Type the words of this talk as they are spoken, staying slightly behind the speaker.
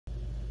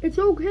It's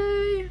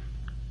okay.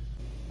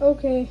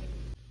 Okay.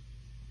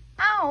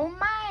 Oh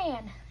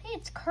man,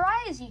 it's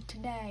crazy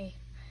today.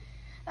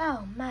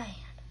 Oh man.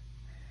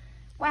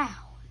 Wow.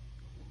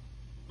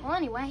 Well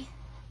anyway,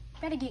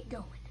 better get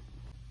going.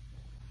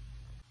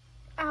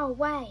 Oh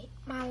wait,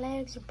 my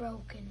legs are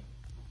broken.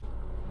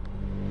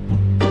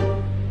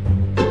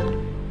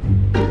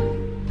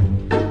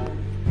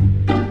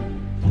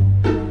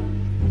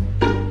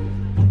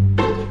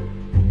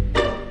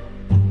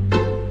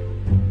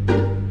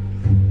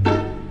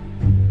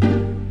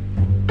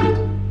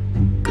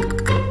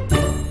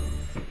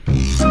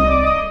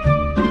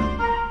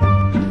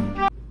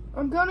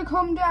 I'm gonna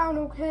come down,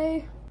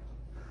 okay?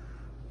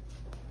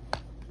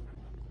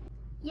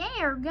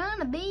 You're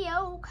gonna be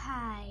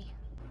okay.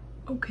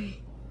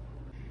 Okay.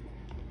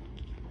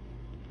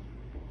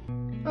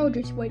 I'll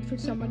just wait for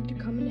someone to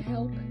come and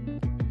help.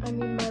 I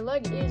mean, my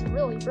leg is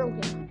really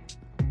broken,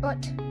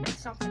 but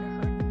it's not gonna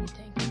hurt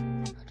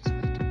anything. I'll just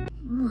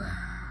wait.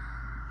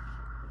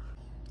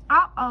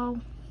 Uh-oh.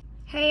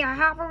 Hey, I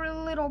have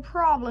a little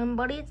problem,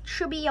 but it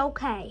should be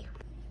okay.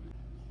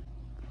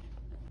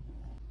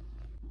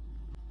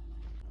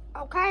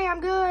 Okay, I'm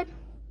good.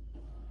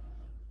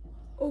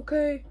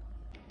 Okay.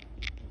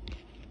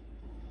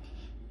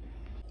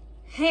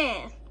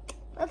 Huh.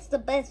 What's the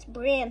best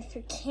brand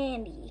for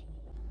candy?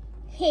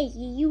 Hey,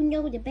 you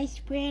know the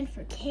best brand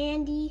for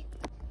candy?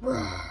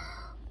 Uh-oh.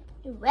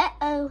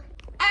 Oh!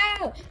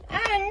 Oh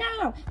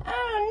no!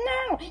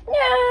 Oh no!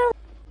 No!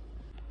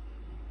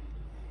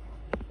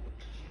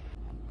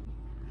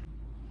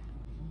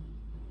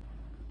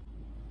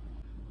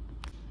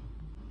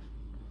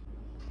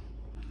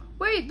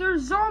 Wait,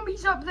 there's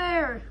zombies up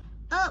there!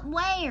 Up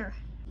where?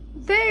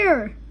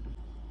 There!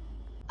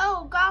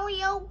 Oh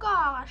golly, oh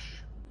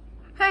gosh.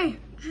 Hey,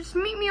 just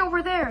meet me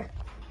over there.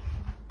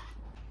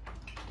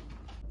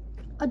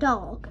 A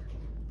dog.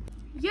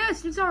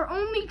 Yes, it's our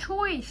only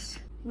choice.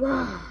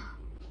 Oh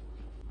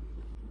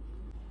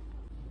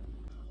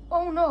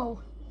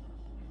no.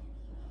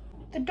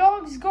 The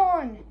dog's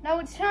gone. Now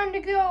it's time to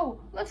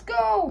go. Let's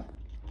go.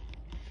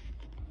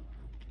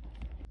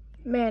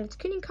 Man, it's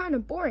getting kind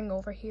of boring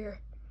over here.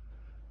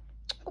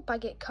 Hope I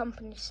get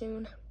company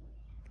soon.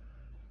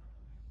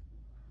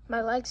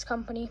 My leg's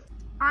company.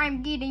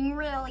 I'm getting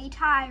really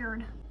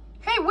tired.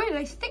 Hey, wait,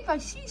 I think I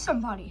see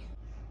somebody.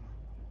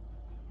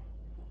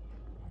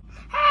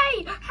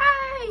 Hey,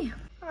 hey!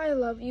 I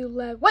love you,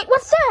 Lev. Wait,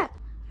 what's that?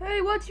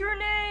 Hey, what's your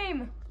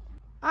name?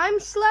 I'm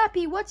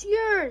Slappy. What's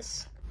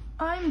yours?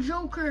 I'm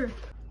Joker.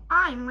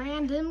 I'm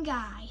Random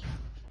Guy.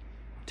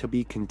 To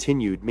be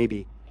continued,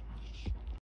 maybe